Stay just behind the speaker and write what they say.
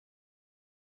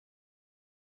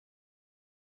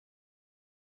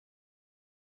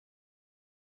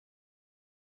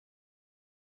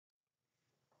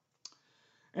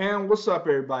And what's up,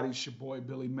 everybody? It's your boy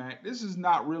Billy Mack. This is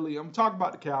not really. I'm talking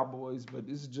about the Cowboys, but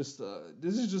this is just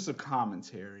a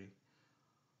commentary.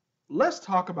 Let's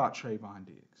talk about Travon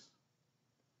Diggs,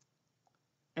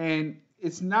 and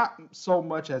it's not so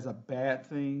much as a bad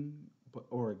thing,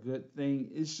 or a good thing.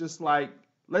 It's just like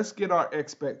let's get our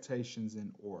expectations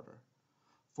in order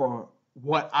for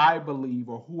what I believe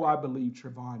or who I believe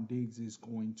Travon Diggs is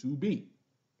going to be.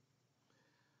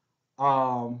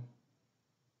 Um,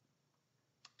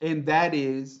 and that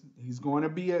is he's going to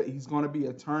be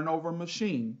a turnover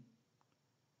machine.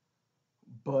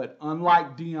 But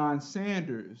unlike Deion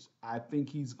Sanders, I think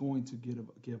he's going to give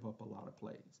up a lot of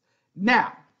plays.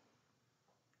 Now,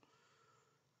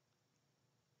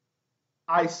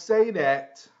 I say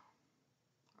that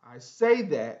I say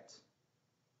that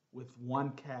with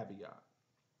one caveat.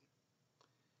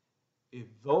 If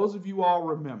those of you all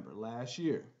remember last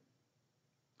year,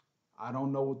 I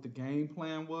don't know what the game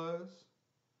plan was.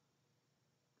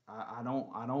 I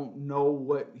don't know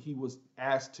what he was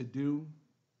asked to do.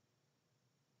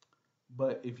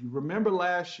 But if you remember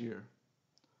last year,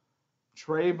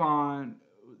 Trayvon,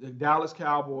 the Dallas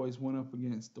Cowboys went up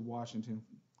against the Washington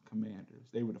Commanders.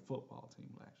 They were the football team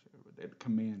last year, but they're the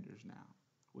Commanders now,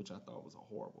 which I thought was a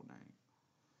horrible name.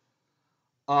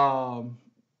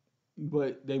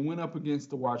 But they went up against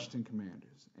the Washington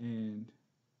Commanders, and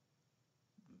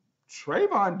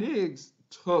Trayvon Diggs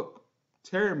took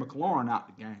Terry McLaurin out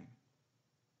the game.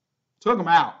 Took him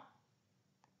out.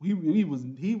 He was.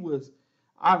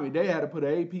 I mean, they had to put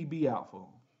an APB out for him.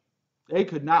 They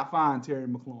could not find Terry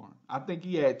McLaurin. I think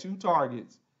he had 2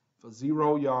 targets for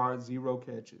 0 yards, 0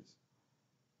 catches.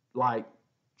 Like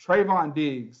Trayvon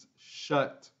Diggs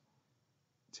shut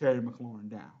Terry McLaurin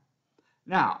down.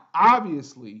 Now,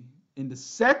 obviously, in the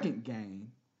second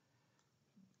game,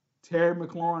 Terry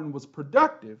McLaurin was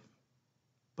productive,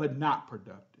 but not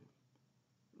productive.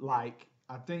 Like,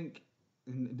 I think,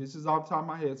 and this is off the top of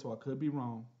my head, so I could be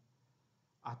wrong.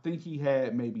 I think he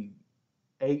had maybe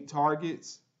 8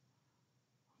 targets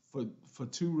for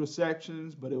 2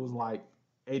 receptions, but it was like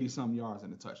 80 some yards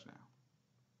and a touchdown.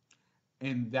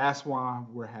 And that's why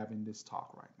we're having this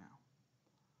talk right now.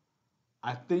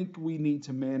 I think we need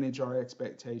to manage our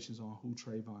expectations on who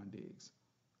Trayvon Diggs.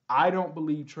 I don't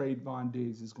believe Trayvon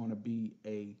Diggs is going to be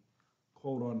a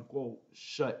quote unquote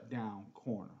shut down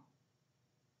corner.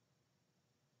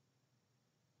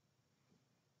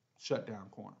 Shut down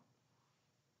corner.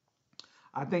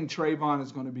 I think Trayvon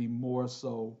is going to be more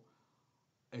so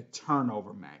a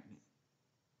turnover magnet.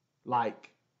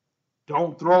 Like,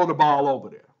 don't throw the ball over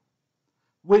there,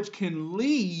 which can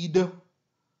lead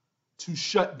to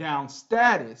shut down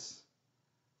status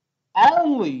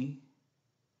only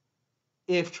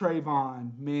if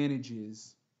Trayvon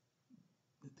manages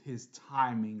his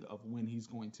timing of when he's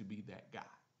going to be that guy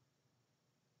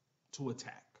to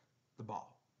attack the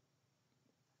ball.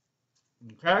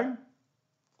 Okay?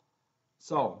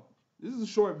 So, this is a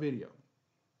short video.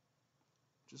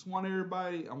 Just want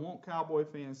everybody, I want Cowboy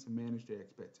fans to manage their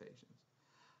expectations.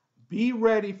 Be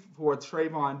ready for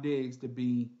Trayvon Diggs to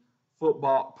be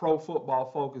Pro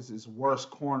Football Focus's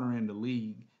worst corner in the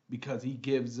league because he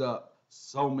gives up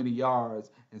so many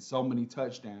yards and so many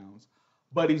touchdowns.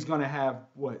 But he's going to have,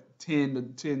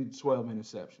 10 to 12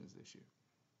 interceptions this year.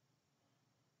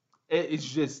 It's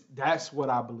just, that's what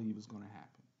I believe is going to happen.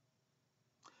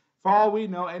 For all we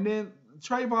know, and then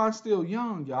Trayvon's still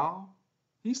young, y'all.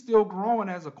 He's still growing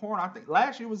as a corner. I think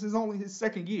last year was only his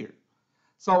second year.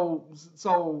 So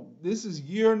this is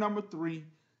year number 3.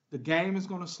 The game is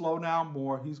going to slow down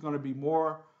more. He's going to be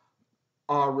more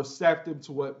receptive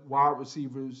to what wide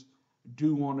receivers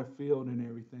do on the field and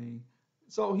everything.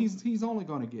 So he's only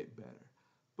going to get better.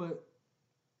 But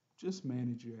just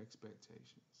manage your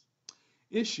expectations.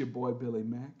 It's your boy Billy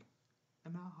Mack,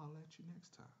 and I'll holler at you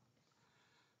next time.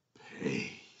 Peace.